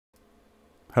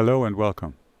Hello and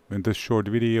welcome. In this short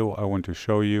video I want to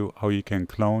show you how you can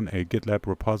clone a GitLab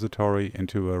repository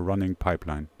into a running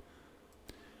pipeline.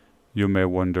 You may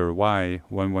wonder why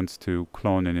one wants to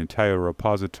clone an entire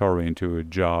repository into a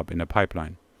job in a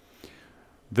pipeline.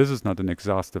 This is not an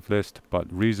exhaustive list,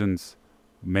 but reasons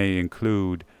may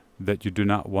include that you do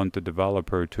not want the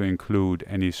developer to include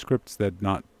any scripts that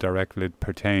not directly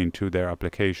pertain to their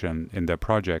application in their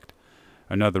project.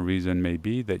 Another reason may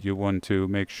be that you want to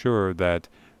make sure that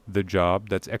the job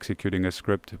that's executing a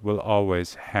script will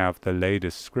always have the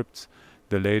latest scripts,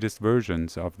 the latest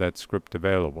versions of that script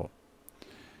available.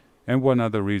 And one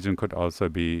other reason could also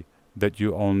be that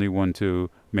you only want to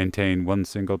maintain one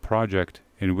single project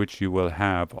in which you will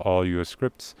have all your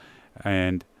scripts,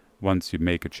 and once you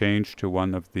make a change to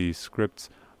one of these scripts,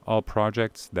 all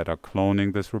projects that are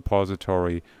cloning this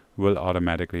repository will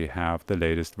automatically have the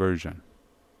latest version.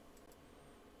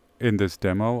 In this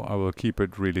demo, I will keep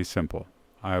it really simple.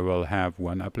 I will have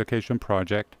one application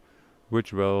project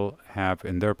which will have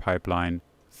in their pipeline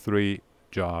 3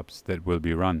 jobs that will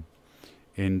be run.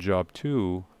 In job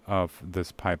 2 of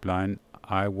this pipeline,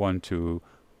 I want to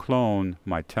clone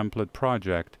my template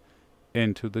project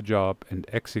into the job and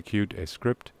execute a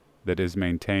script that is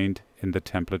maintained in the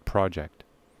template project.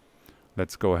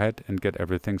 Let's go ahead and get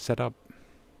everything set up.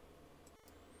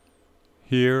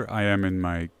 Here I am in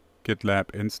my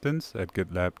GitLab instance at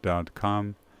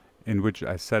gitlab.ci, in which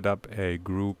I set up a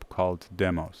group called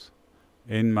demos.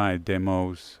 In my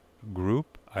demos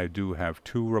group, I do have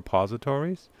 2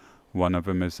 repositories. One of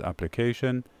them is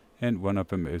application and one of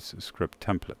them is script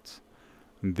templates.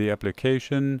 The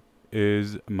application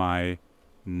is my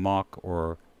mock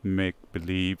or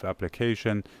make-believe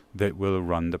application that will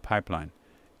run the pipeline.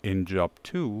 In job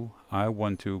 2, I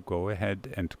want to go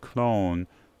ahead and clone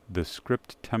the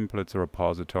script templates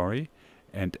repository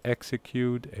and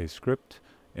execute a script,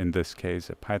 in this case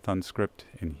a Python script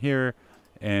in here.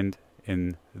 And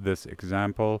in this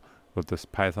example, what this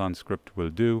Python script will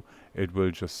do, it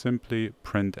will just simply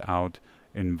print out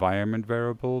environment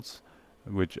variables,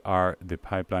 which are the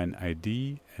pipeline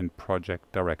ID and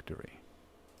project directory.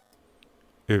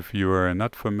 If you are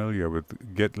not familiar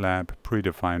with GitLab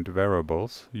predefined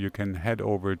variables, you can head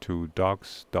over to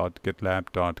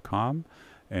docs.gitlab.com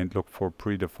and look for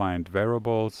predefined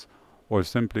variables, or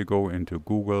simply go into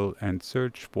Google and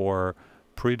search for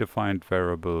predefined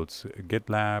variables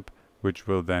GitLab, which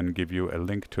will then give you a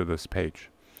link to this page.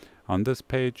 On this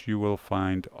page you will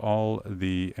find all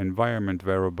the environment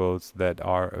variables that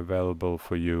are available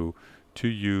for you to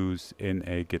use in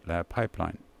a GitLab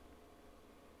pipeline.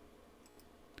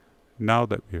 Now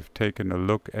that we've taken a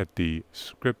look at the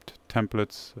script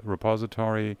templates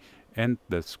repository and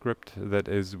the script that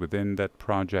is within that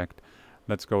project,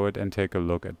 let's go ahead and take a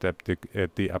look at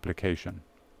the application.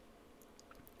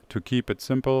 To keep it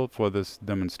simple for this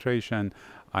demonstration,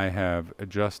 I have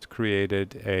just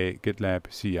created a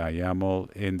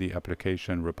gitlab-ci.yml in the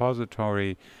application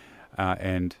repository,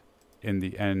 and in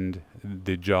the end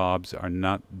the jobs are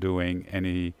not doing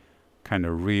any kind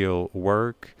of real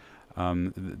work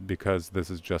because this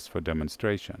is just for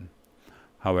demonstration.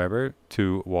 However,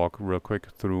 to walk real quick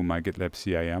through my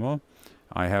gitlab-ci.yml,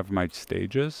 I have my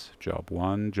stages, job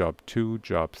 1, job 2,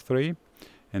 job 3,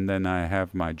 and then I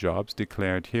have my jobs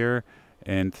declared here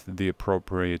and the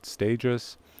appropriate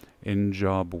stages. In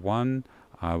job 1,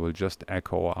 I will just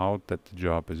echo out that the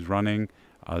job is running.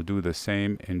 I'll do the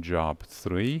same in job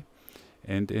 3.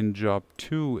 And in job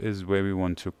 2 is where we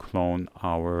want to clone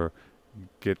our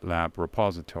GitLab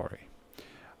repository.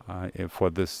 For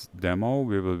this demo,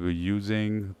 we will be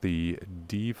using the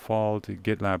default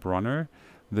GitLab runner.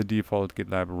 The default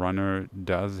GitLab runner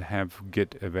does have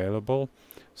Git available,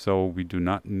 so we do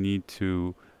not need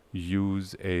to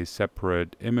use a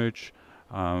separate image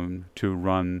to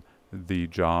run the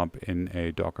job in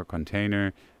a Docker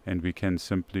container, and we can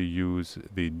simply use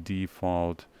the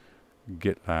default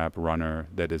GitLab runner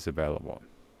that is available.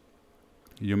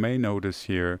 You may notice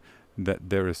here that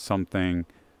there is something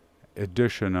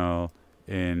additional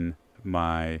in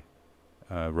my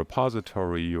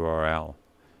repository URL.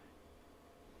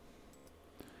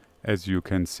 As you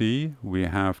can see, we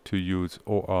have to use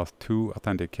OAuth 2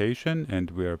 authentication,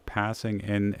 and we're passing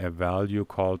in a value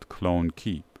called clone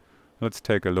key. Let's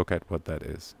take a look at what that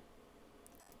is.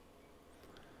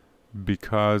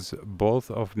 Because both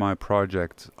of my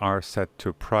projects are set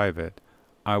to private,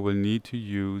 I will need to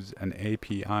use an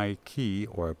API key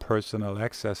or a personal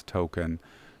access token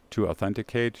to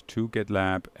authenticate to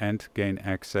GitLab and gain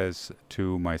access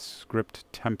to my script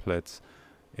templates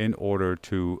in order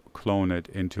to clone it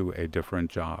into a different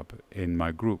job in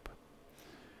my group.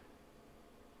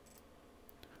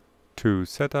 To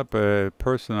set up a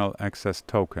personal access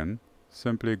token,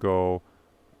 simply go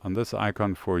on this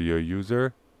icon for your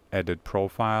user, edit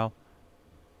profile,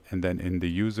 and then in the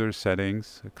user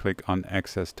settings, click on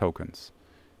access tokens.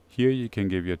 Here you can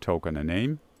give your token a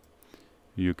name,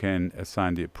 you can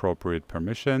assign the appropriate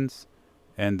permissions,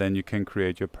 and then you can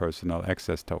create your personal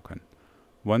access token.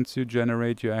 Once you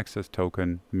generate your access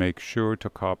token, make sure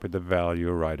to copy the value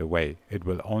right away. It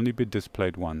will only be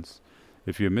displayed once.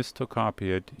 If you miss to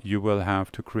copy it, you will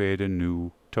have to create a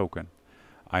new token.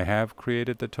 I have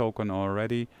created the token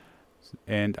already,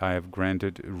 and I have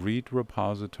granted read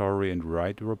repository and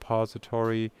write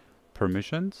repository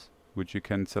permissions, which you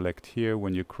can select here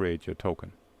when you create your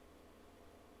token.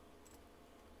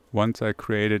 Once I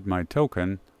created my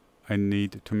token, I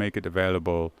need to make it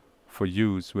available for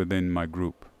use within my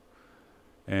group.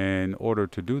 In order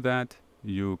to do that,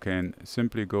 you can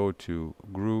simply go to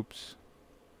groups.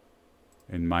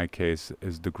 In my case,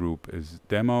 the group is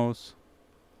demos,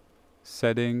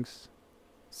 settings,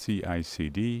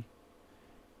 CI/CD.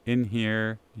 In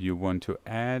here, you want to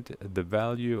add the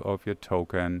value of your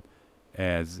token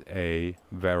as a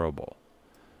variable.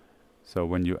 So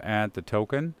when you add the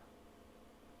token,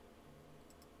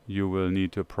 you will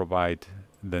need to provide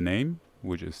the name,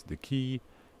 which is the key,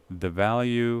 the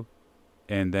value,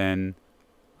 and then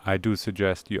I do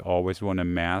suggest you always want to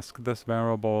mask this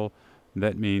variable.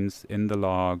 That means in the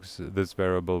logs, this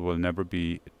variable will never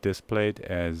be displayed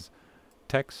as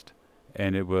text,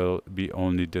 and it will be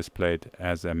only displayed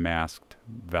as a masked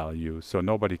value, so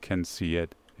nobody can see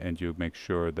it, and you make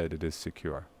sure that it is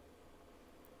secure.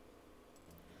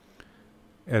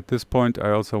 At this point,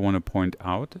 I also want to point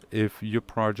out, if your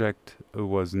project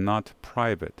was not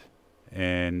private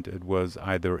and it was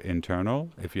either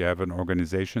internal, if you have an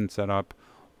organization set up,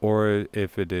 or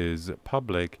if it is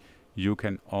public, you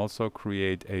can also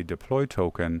create a deploy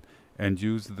token and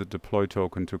use the deploy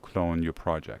token to clone your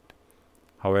project.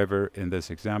 However, in this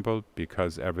example,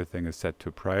 because everything is set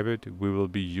to private, we will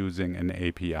be using an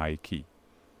API key.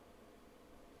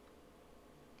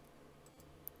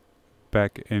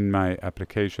 Back in my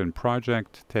application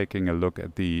project, taking a look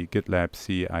at the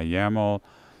gitlab-ci YAML,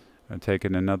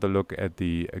 taking another look at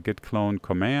the git clone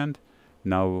command.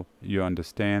 Now you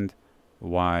understand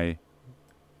why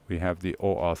we have the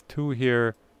OAuth 2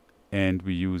 here, and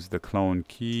we use the clone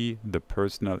key, the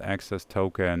personal access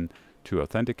token, to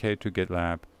authenticate to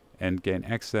GitLab and gain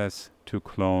access to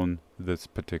clone this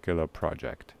particular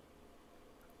project.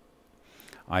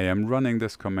 I am running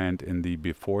this command in the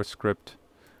before script.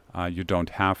 You don't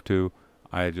have to.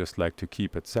 I just like to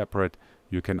keep it separate.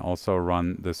 You can also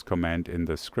run this command in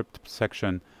the script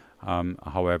section.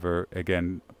 However,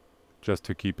 again, just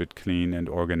to keep it clean and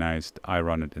organized, I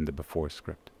run it in the before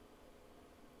script.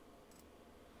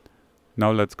 Now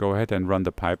let's go ahead and run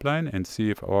the pipeline and see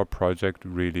if our project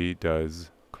really does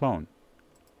clone.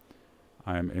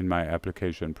 I'm in my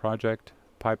application project,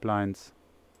 pipelines,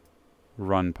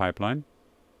 run pipeline.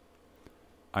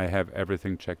 I have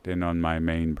everything checked in on my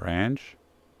main branch.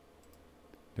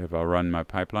 If I run my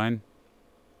pipeline,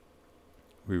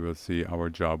 we will see our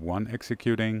job 1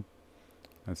 executing.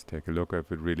 Let's take a look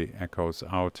if it really echoes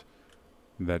out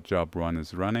that job 1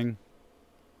 is running.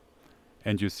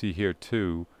 And you see here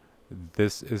too,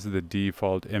 this is the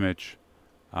default image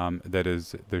that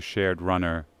is the shared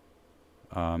runner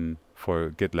for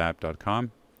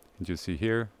gitlab.com. And you see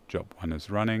here, job 1 is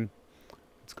running.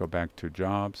 Let's go back to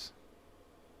jobs.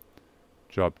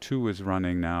 Job 2 is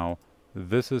running now.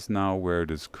 This is now where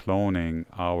it is cloning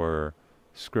our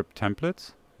script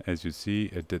templates. As you see,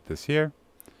 it did this here.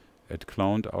 It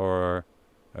cloned our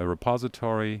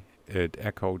repository. It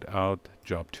echoed out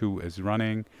job 2 is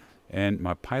running. And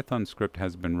my Python script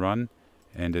has been run,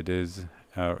 and it is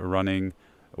running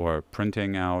or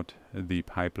printing out the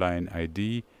pipeline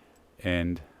ID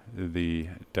and the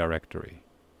directory.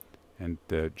 And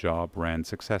the job ran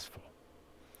successful.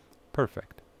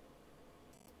 Perfect.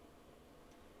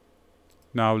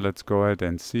 Now let's go ahead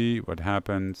and see what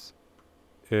happens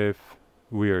if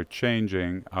we are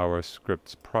changing our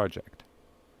scripts project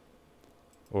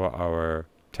or our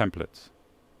templates.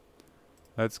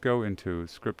 Let's go into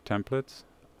script templates.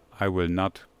 I will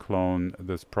not clone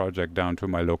this project down to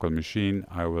my local machine.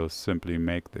 I will simply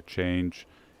make the change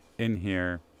in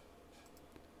here.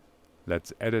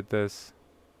 Let's edit this.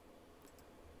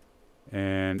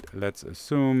 And let's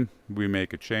assume we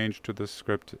make a change to the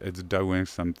script. It's doing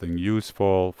something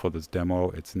useful for this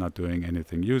demo. It's not doing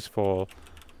anything useful.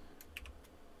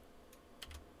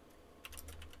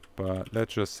 But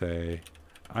let's just say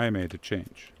I made a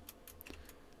change.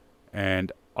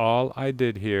 And all I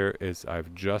did here is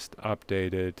I've just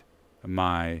updated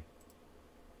my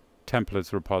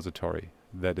templates repository.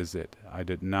 That is it. I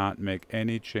did not make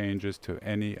any changes to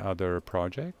any other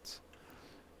projects.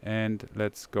 And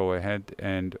let's go ahead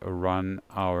and run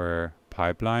our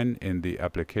pipeline in the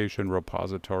application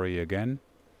repository again.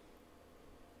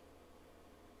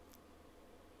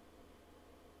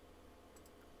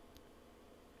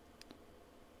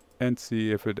 And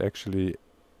see if it actually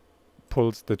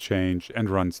pulls the change and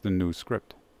runs the new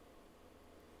script.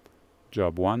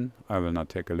 Job 1, I will not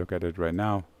take a look at it right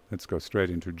now. Let's go straight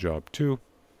into job 2.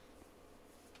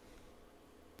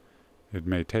 It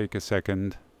may take a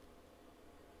second.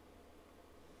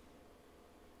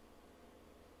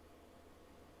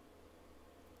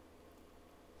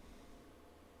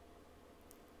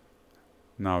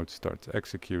 Now it starts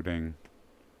executing.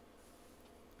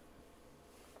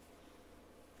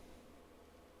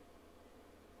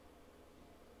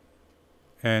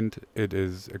 And it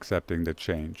is accepting the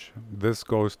change. This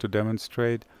goes to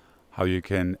demonstrate how you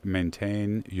can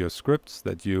maintain your scripts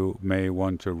that you may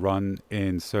want to run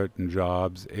in certain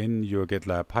jobs in your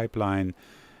GitLab pipeline.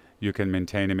 You can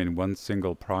maintain them in one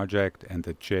single project, and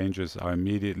the changes are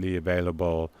immediately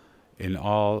available in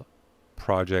all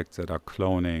projects that are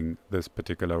cloning this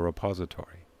particular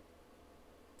repository.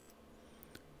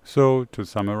 So to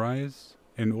summarize,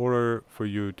 in order for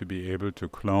you to be able to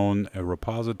clone a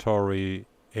repository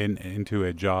into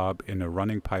a job in a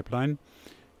running pipeline,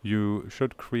 you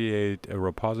should create a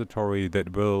repository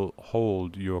that will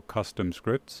hold your custom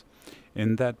scripts.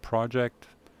 In that project,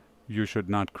 you should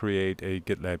not create a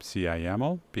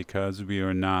gitlab-ci.yml because we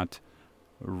are not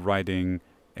writing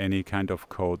any kind of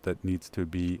code that needs to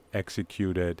be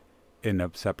executed in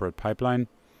a separate pipeline.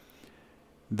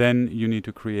 Then you need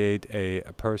to create a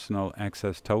personal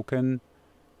access token,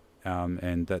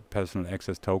 and that personal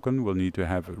access token will need to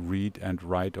have read and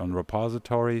write on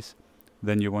repositories.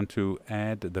 Then you want to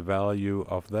add the value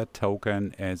of that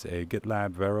token as a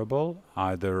GitLab variable,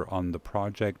 either on the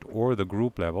project or the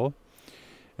group level.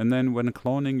 And then when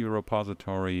cloning your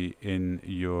repository in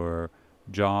your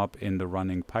job in the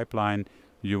running pipeline,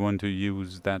 you want to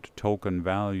use that token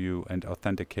value and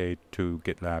authenticate to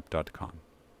gitlab.com.